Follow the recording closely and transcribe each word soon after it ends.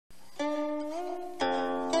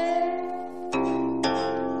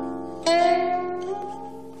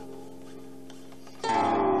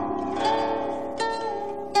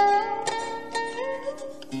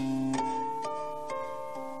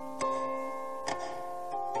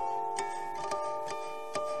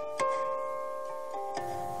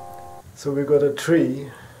So we've got a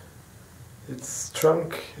tree. Its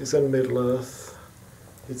trunk is in Middle Earth,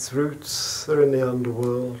 its roots are in the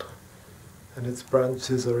underworld, and its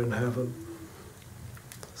branches are in heaven.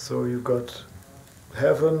 So you've got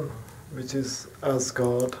heaven, which is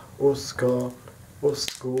Asgard, Osgard,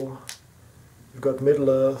 Osgore. You've got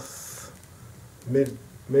Middle Earth,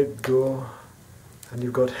 Midgore, and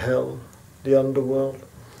you've got hell, the underworld.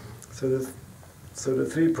 So the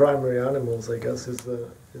three primary animals, I guess, is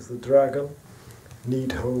the dragon,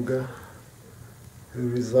 Nidhoga, who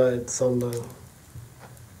resides amongst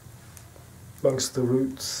the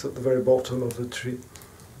roots at the very bottom of the tree.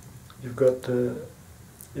 You've got the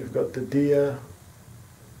deer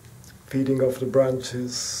feeding off the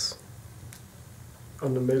branches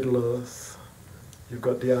on the Middle Earth. You've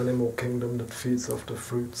got the animal kingdom that feeds off the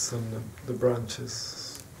fruits and the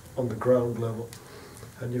branches on the ground level.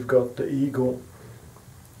 And you've got the eagle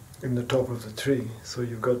in the top of the tree. So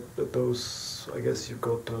you've got those, I guess you've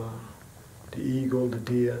got the eagle, the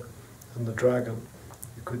deer, and the dragon,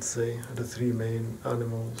 you could say, are the three main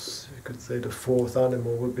animals. You could say the fourth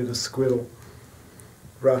animal would be the squirrel,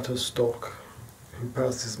 Ratatosk, who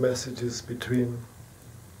passes messages between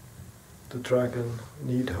the dragon,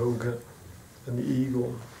 Nidhoga, and the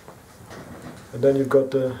eagle. And then you've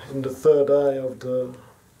got in the third eye of the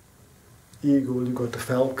eagle, you've got the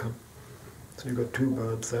falcon. So you've got two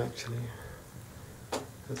birds actually.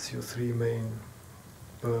 That's your three main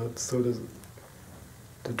birds. So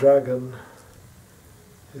the dragon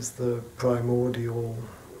is the primordial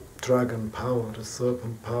dragon power, the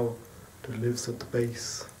serpent power that lives at the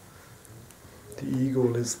base. The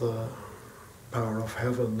eagle is the power of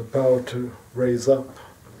heaven, the power to raise up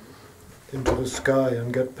into the sky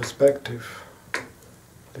and get perspective,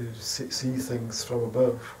 to see things from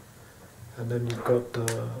above. And then you've got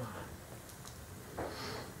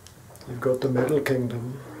the middle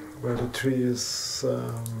kingdom, where the tree is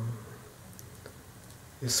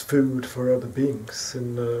food for other beings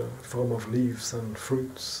in the form of leaves and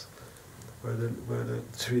fruits, where the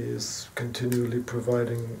tree is continually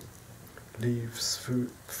providing leaves,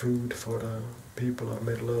 food for the people of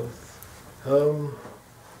Middle Earth.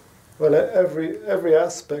 Well, every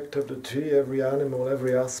aspect of the tree, every animal,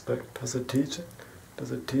 every aspect has a teaching.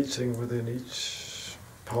 There's a teaching within each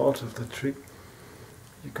part of the tree.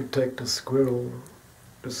 You could take the squirrel.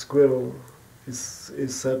 The squirrel is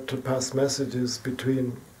said to pass messages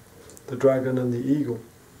between the dragon and the eagle,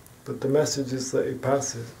 but the messages that he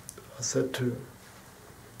passes are said to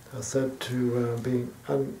be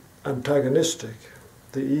antagonistic.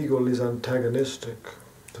 The eagle is antagonistic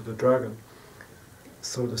to the dragon,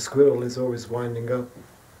 so the squirrel is always winding up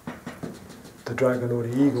the dragon or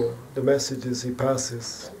the eagle. The messages he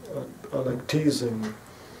passes are like teasing.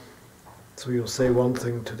 So you'll say one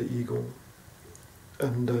thing to the eagle,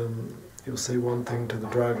 and you'll say one thing to the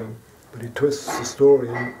dragon, but he twists the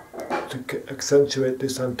story to accentuate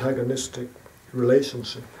this antagonistic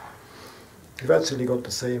relationship. You've actually got the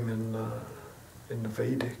same in the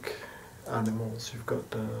Vedic animals. You've got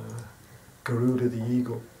Garuda, the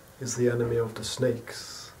eagle, is the enemy of the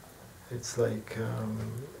snakes. It's like,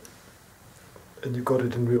 and you've got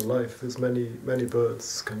it in real life. There's many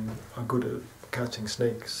birds are good at catching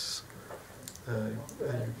snakes.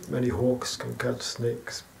 Many hawks can catch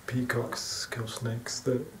snakes. Peacocks kill snakes.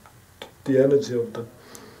 The energy of the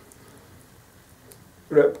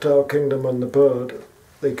reptile kingdom and the bird,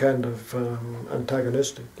 they kind of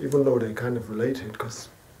antagonistic, even though they're kind of related, because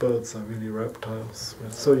birds are really reptiles.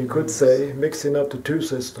 So you could say, mixing up the two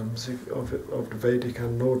systems of the Vedic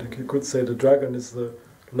and Nordic, you could say the dragon is the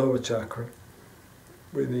lower chakra,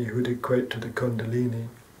 when you would equate to the Kundalini,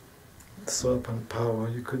 serpent power.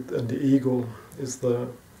 And the eagle is the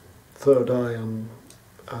third eye and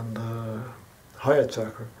higher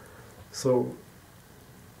chakra. So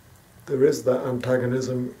there is that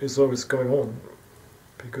antagonism is always going on,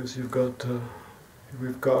 because we've got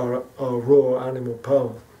our raw animal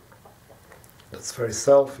power that's very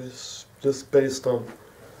selfish, just based on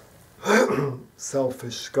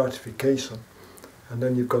selfish gratification. And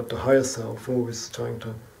then you've got the higher self always trying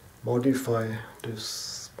to modify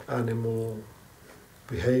this animal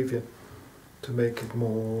behavior to make it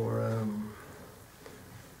more,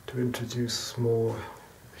 to introduce more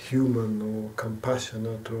human or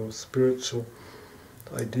compassionate or spiritual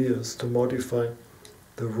ideas, to modify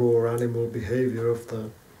the raw animal behavior of the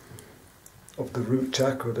root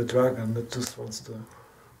chakra, the dragon, that just wants to.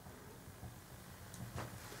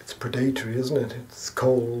 It's predatory, isn't it? It's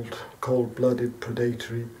cold-blooded,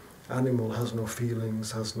 predatory animal, has no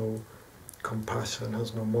feelings, has no compassion,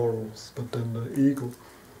 has no morals. But then the eagle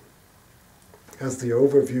has the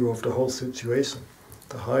overview of the whole situation.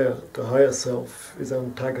 The higher self is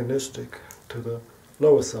antagonistic to the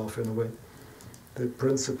lower self in a way. The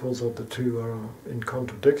principles of the two are in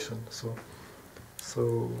contradiction. So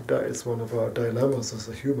that is one of our dilemmas as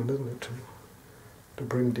a human, isn't it? To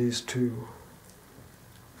bring these two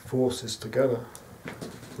forces together.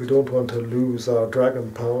 We don't want to lose our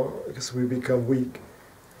dragon power because we become weak,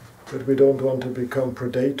 but we don't want to become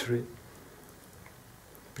predatory.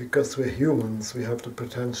 Because we're humans, we have the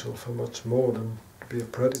potential for much more than to be a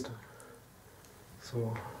predator.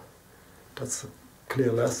 So that's a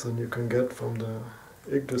clear lesson you can get from the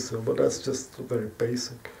Yggdrasil, but that's just very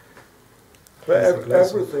basic.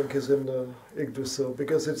 Everything is in the Yggdrasil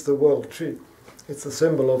because it's the world tree. It's a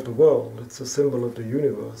symbol of the world, it's a symbol of the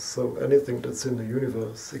universe, so anything that's in the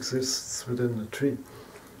universe exists within the tree.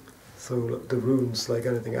 So the runes, like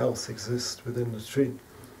anything else, exist within the tree.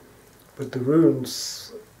 But the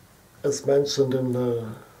runes, as mentioned in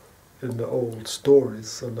the old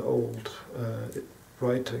stories and the old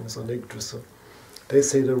writings on Yggdrasil, they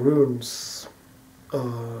say the runes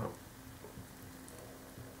are,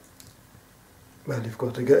 well, you've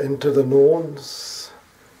got to get into the Norns,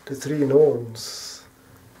 the three Norns,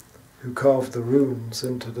 who carved the runes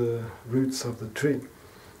into the roots of the tree.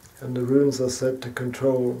 And the runes are said to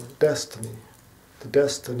control destiny, the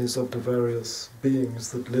destinies of the various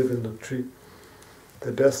beings that live in the tree.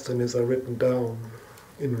 The destinies are written down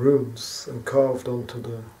in runes and carved onto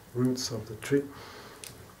the roots of the tree.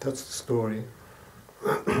 That's the story.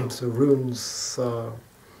 So runes are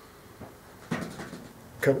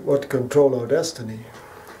what control our destiny.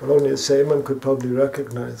 Well, only a shaman could probably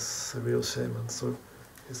recognize a real shaman, so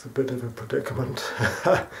it's a bit of a predicament.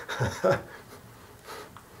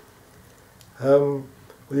 Well,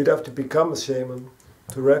 you'd have to become a shaman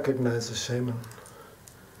to recognize a shaman.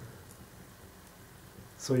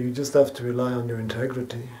 So you just have to rely on your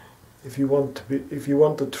integrity. If you want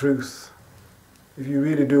the truth, if you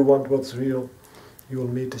really do want what's real, you will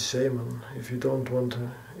meet a shaman. If you don't want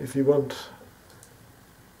to, if you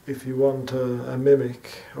want a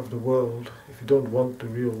mimic of the world, if you don't want the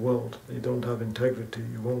real world, you don't have integrity,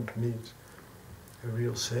 you won't meet a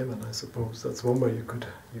real shaman, I suppose. That's one way you could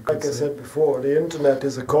like say. I said before, the internet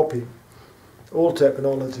is a copy. All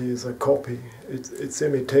technology is a copy. It's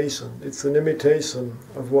imitation. It's an imitation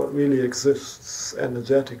of what really exists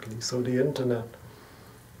energetically. So the internet,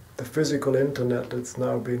 the physical internet that's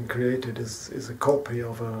now being created is a copy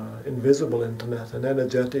of an invisible internet, an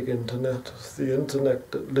energetic internet, the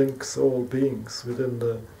internet that links all beings in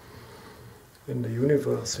the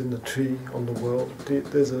universe, in the tree, on the world.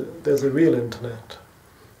 There's a real internet.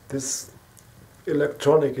 This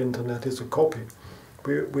electronic internet is a copy.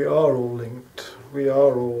 We are all linked. We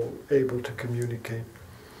are all able to communicate.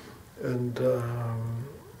 And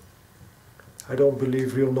I don't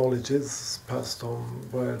believe real knowledge is passed on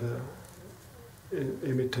via the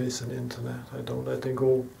imitation internet. I don't. I think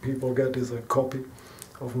all people get is a copy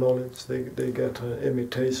of knowledge. They get an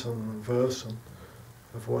imitation version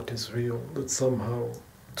of what is real that somehow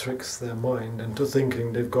tricks their mind into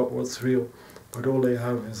thinking they've got what's real, but all they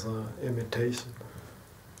have is an imitation.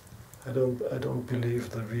 I don't believe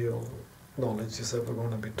the real knowledge is ever going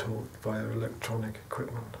to be taught via electronic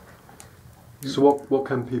equipment. So what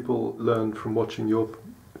can people learn from watching your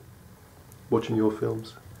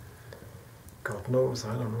films? God knows,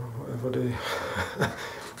 I don't know, whatever they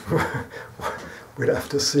we'd have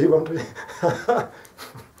to see, won't we?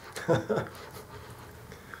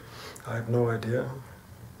 I have no idea.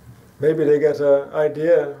 Maybe they get an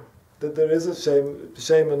idea that there is a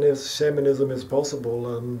shamanism is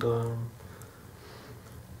possible, and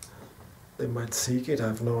they might seek it. I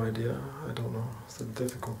have no idea. I don't know. It's a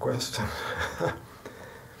difficult question.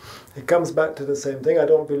 It comes back to the same thing. I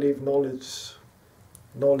don't believe knowledge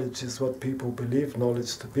is what people believe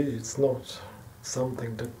knowledge to be. It's not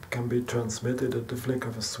something that can be transmitted at the flick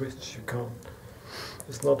of a switch. You can't.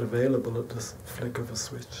 It's not available at the flick of a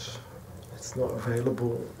switch. It's not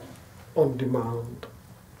available on demand.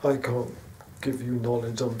 I can't give you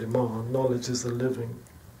knowledge on demand. Knowledge is a living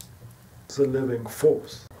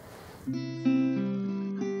force.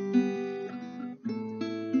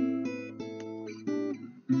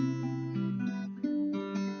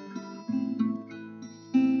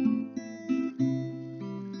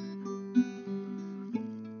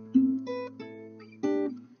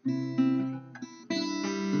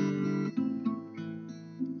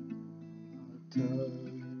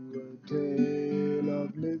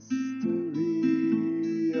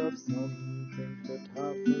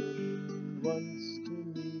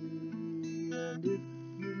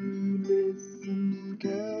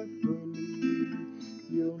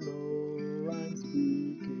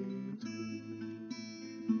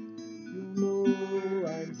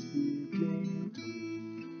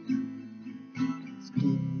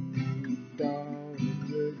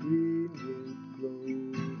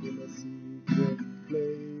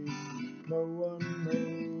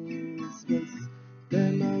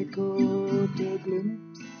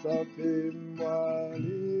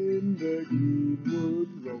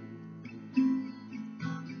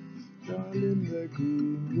 in the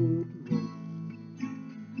greenwood road.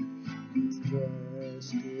 It's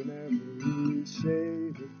dressed in every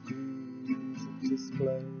shade of green, such a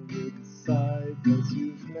splendid sight as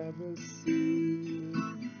you've never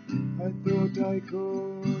seen. I thought I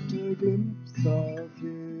caught a glimpse of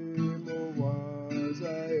him